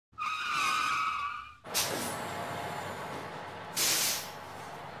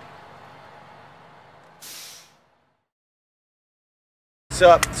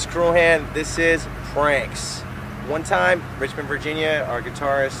What's up? It's Cruel Hand. This is Pranks. One time, Richmond, Virginia, our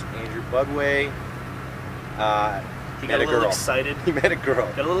guitarist Andrew Budway, he got a little excited. He met a girl.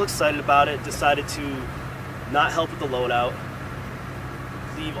 Got a little excited about it. Decided to not help with the loadout.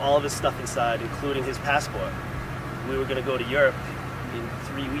 Leave all of his stuff inside, including his passport. We were gonna go to Europe in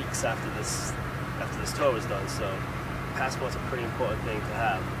 3 weeks after this tour was done. So, passport's a pretty important thing to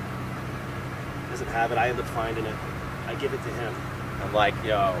have. He doesn't have it. I end up finding it. I give it to him. I'm like,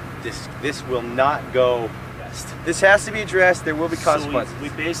 yo, this will not go. This has to be addressed. There will be consequences. So we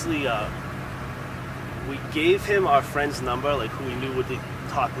basically we gave him our friend's number, like who we knew would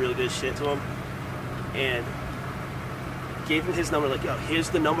talk really good shit to him, and gave him his number. Like, yo,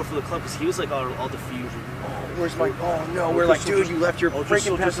 here's the number for the club, because he was like all diffused. Oh, where's my? Oh no, we're like, dude, you left your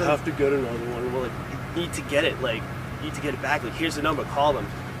freaking passport. Just have to get another one. And we're like, you need to get it. Like, you need to get it back. Like, here's the number. Call him.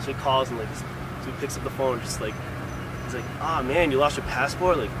 So he calls and like, so he picks up the phone, just like, he's like, ah, man, you lost your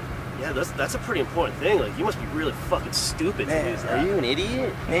passport. Like, yeah, that's a pretty important thing. Like, you must be really fucking stupid to lose that. Are you an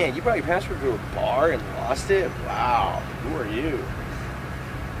idiot? Man, you brought your passport to a bar and lost it? Wow, who are you?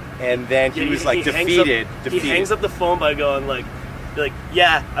 And then he was like defeated. He hangs up the phone by going like,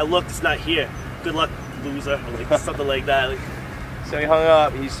 yeah, I looked, it's not here. Good luck, loser, or like something like that. Like, so he hung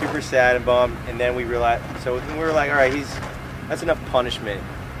up. He's super sad and bummed. And then we realized. So we were like, all right, that's enough punishment,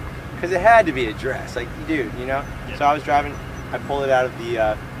 because it had to be addressed. Like, dude, you know. Yeah. So I was driving. I pulled it out of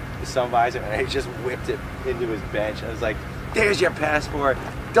the sun visor, and I just whipped it into his bench. I was like, there's your passport.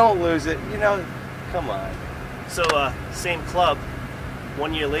 Don't lose it. You know, come on. So same club,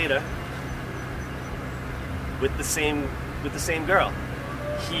 1 year later, with the same girl.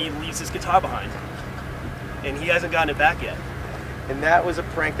 He leaves his guitar behind, and he hasn't gotten it back yet. And that was a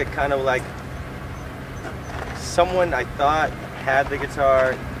prank that kind of like, someone I thought had the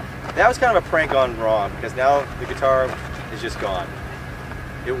guitar. That was kind of a prank gone wrong, because now the guitar is just gone.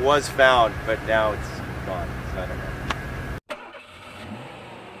 It was found, but now it's gone. So I don't know.